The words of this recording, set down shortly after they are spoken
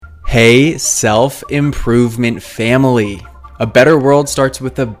Hey, self-improvement family. A better world starts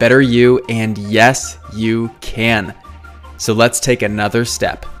with a better you, and yes, you can. So let's take another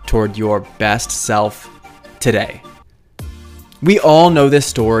step toward your best self today. We all know this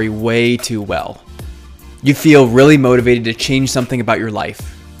story way too well. You feel really motivated to change something about your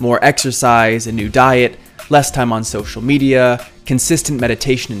life. More exercise, a new diet, less time on social media, consistent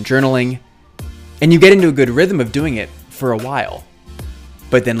meditation and journaling. And you get into a good rhythm of doing it for a while.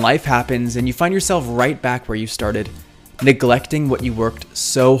 But then life happens and you find yourself right back where you started, neglecting what you worked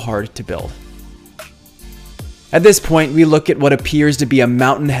so hard to build. At this point, we look at what appears to be a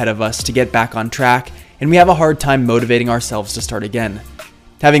mountain ahead of us to get back on track, and we have a hard time motivating ourselves to start again,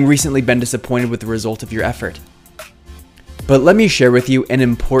 having recently been disappointed with the result of your effort. But let me share with you an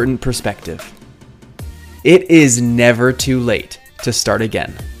important perspective. It is never too late to start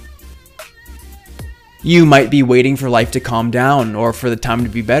again. You might be waiting for life to calm down or for the time to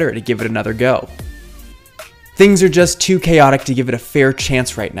be better to give it another go. Things are just too chaotic to give it a fair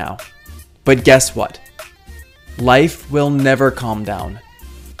chance right now. But guess what? Life will never calm down.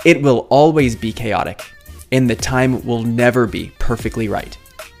 It will always be chaotic, and the time will never be perfectly right.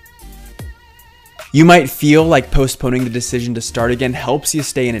 You might feel like postponing the decision to start again helps you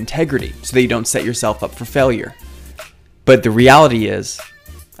stay in integrity so that you don't set yourself up for failure. But the reality is,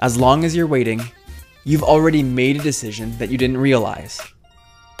 as long as you're waiting, you've already made a decision that you didn't realize.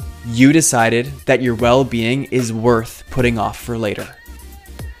 You decided that your well-being is worth putting off for later.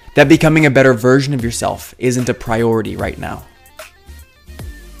 That becoming a better version of yourself isn't a priority right now.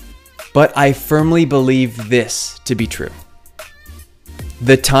 But I firmly believe this to be true.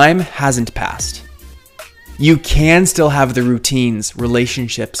 The time hasn't passed. You can still have the routines,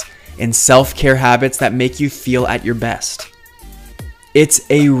 relationships, and self-care habits that make you feel at your best. It's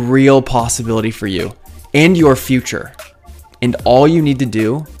a real possibility for you and your future. And all you need to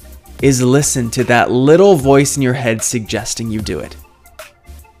do is listen to that little voice in your head suggesting you do it.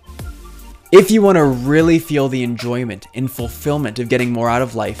 If you want to really feel the enjoyment and fulfillment of getting more out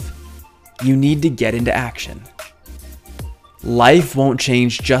of life, you need to get into action. Life won't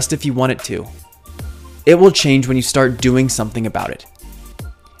change just if you want it to. It will change when you start doing something about it.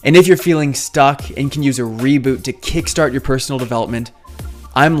 And if you're feeling stuck and can use a reboot to kickstart your personal development,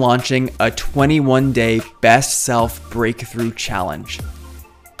 I'm launching a 21-day Best Self Breakthrough Challenge.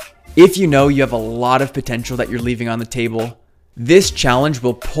 If you know you have a lot of potential that you're leaving on the table, this challenge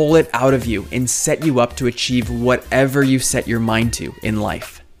will pull it out of you and set you up to achieve whatever you set your mind to in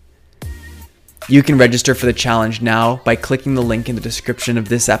life. You can register for the challenge now by clicking the link in the description of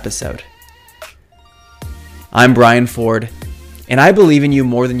this episode. I'm Brian Ford, and I believe in you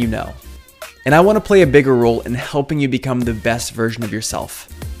more than you know. And I want to play a bigger role in helping you become the best version of yourself.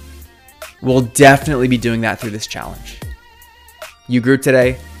 We'll definitely be doing that through this challenge. You grew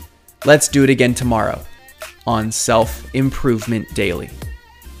today. Let's do it again tomorrow on Self Improvement Daily.